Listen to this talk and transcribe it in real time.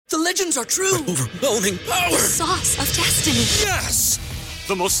The legends are true. Overwhelming power. Sauce of destiny. Yes!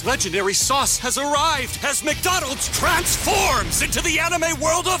 The most legendary sauce has arrived as McDonald's transforms into the anime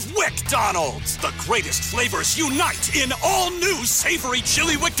world of WickDonald's. The greatest flavors unite in all new savory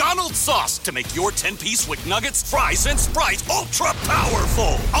chili McDonald's sauce to make your 10-piece Wick Nuggets, fries, and Sprite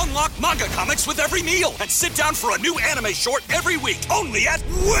ultra-powerful. Unlock manga comics with every meal and sit down for a new anime short every week only at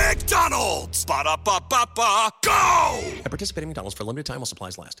WickDonald's. Ba-da-ba-ba-ba, go! At participating McDonald's for a limited time while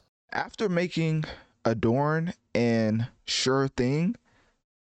supplies last. After making Adorn and Sure Thing,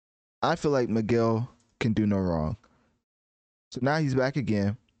 I feel like Miguel can do no wrong. So now he's back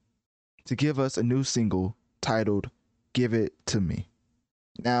again to give us a new single titled Give It To Me.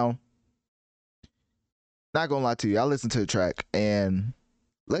 Now, not gonna lie to you, I listened to the track and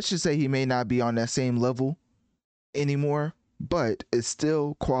let's just say he may not be on that same level anymore, but it's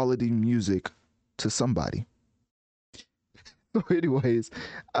still quality music to somebody. So anyways,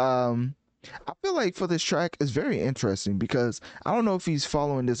 I feel like for this track it's very interesting because I don't know if he's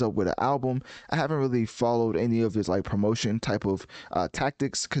following this up with an album. I haven't really followed any of his like promotion type of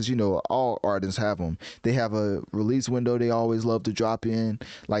tactics because you know all artists have them. They have a release window they always love to drop in.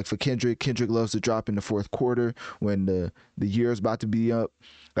 Like for Kendrick loves to drop in the fourth quarter when the year is about to be up.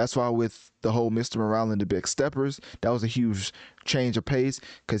 That's why with the whole Mr. Morale and the Big Steppers, that was a huge change of pace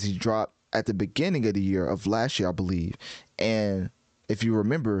because he dropped at the beginning of the year of last year, I believe. And if you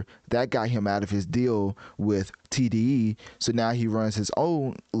remember, that got him out of his deal with TDE. So now he runs his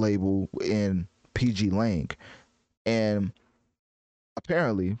own label in PG Lang. And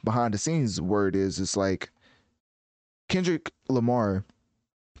apparently, behind the scenes, word is it's like Kendrick Lamar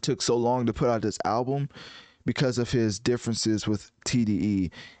took so long to put out this album because of his differences with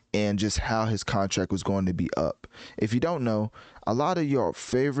TDE and just how his contract was going to be up. If you don't know, a lot of your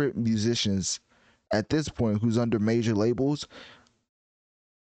favorite musicians at this point who's under major labels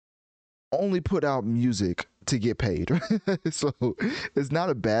only put out music to get paid. So it's not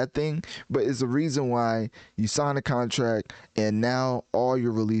a bad thing, but it's a reason why you sign a contract and now all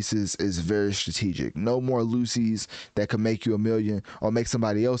your releases is very strategic. No more loosies that could make you $1 million or make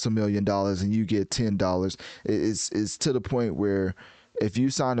somebody else $1 million and you get $10. It's to the point where if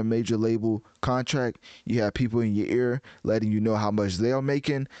you sign a major label contract, you have people in your ear letting you know how much they are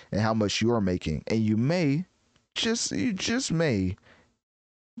making and how much you're making. And you just may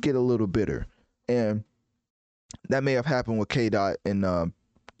get a little bitter. And that may have happened with K-Dot and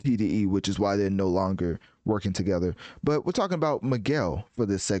TDE, which is why they're no longer working together. But we're talking about Miguel for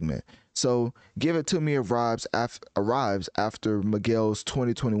this segment. So Give It To Me arrives after Miguel's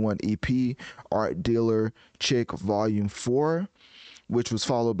 2021 EP, Art Dealer Chick Volume 4, which was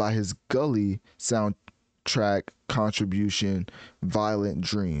followed by his Gully soundtrack contribution, Violent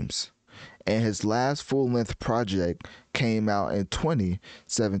Dreams. And his last full-length project came out in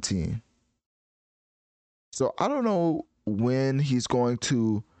 2017. So I don't know when he's going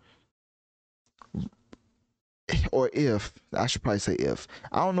to, or if, I should probably say if.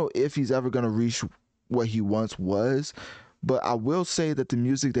 I don't know if he's ever going to reach what he once was, but I will say that the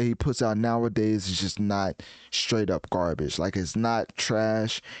music that he puts out nowadays is just not straight up garbage. Like, it's not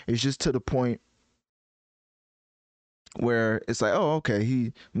trash. It's just to the point where it's like, oh,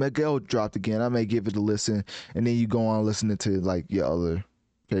 okay, Miguel dropped again. I may give it a listen, and then you go on listening to like your other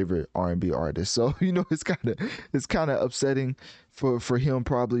favorite R&B artists. So you know, it's kind of upsetting for him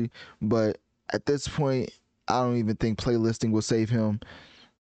probably. But at this point, I don't even think playlisting will save him.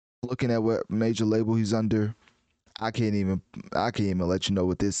 Looking at what major label he's under, I can't even let you know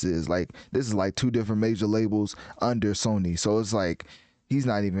what this is. Like, this is like 2 different major labels under Sony. So it's like he's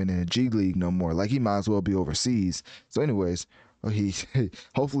not even in the G League no more. Like, he might as well be overseas. So anyways,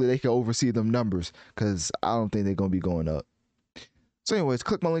 hopefully they can oversee them numbers because I don't think they're going to be going up. So anyways,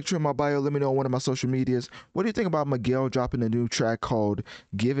 click my link tree in my bio. Let me know on one of my social medias. What do you think about Miguel dropping a new track called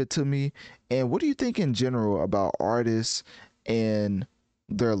Give It To Me? And what do you think in general about artists and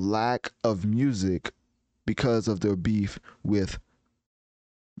their lack of music because of their beef with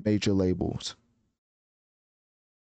major labels?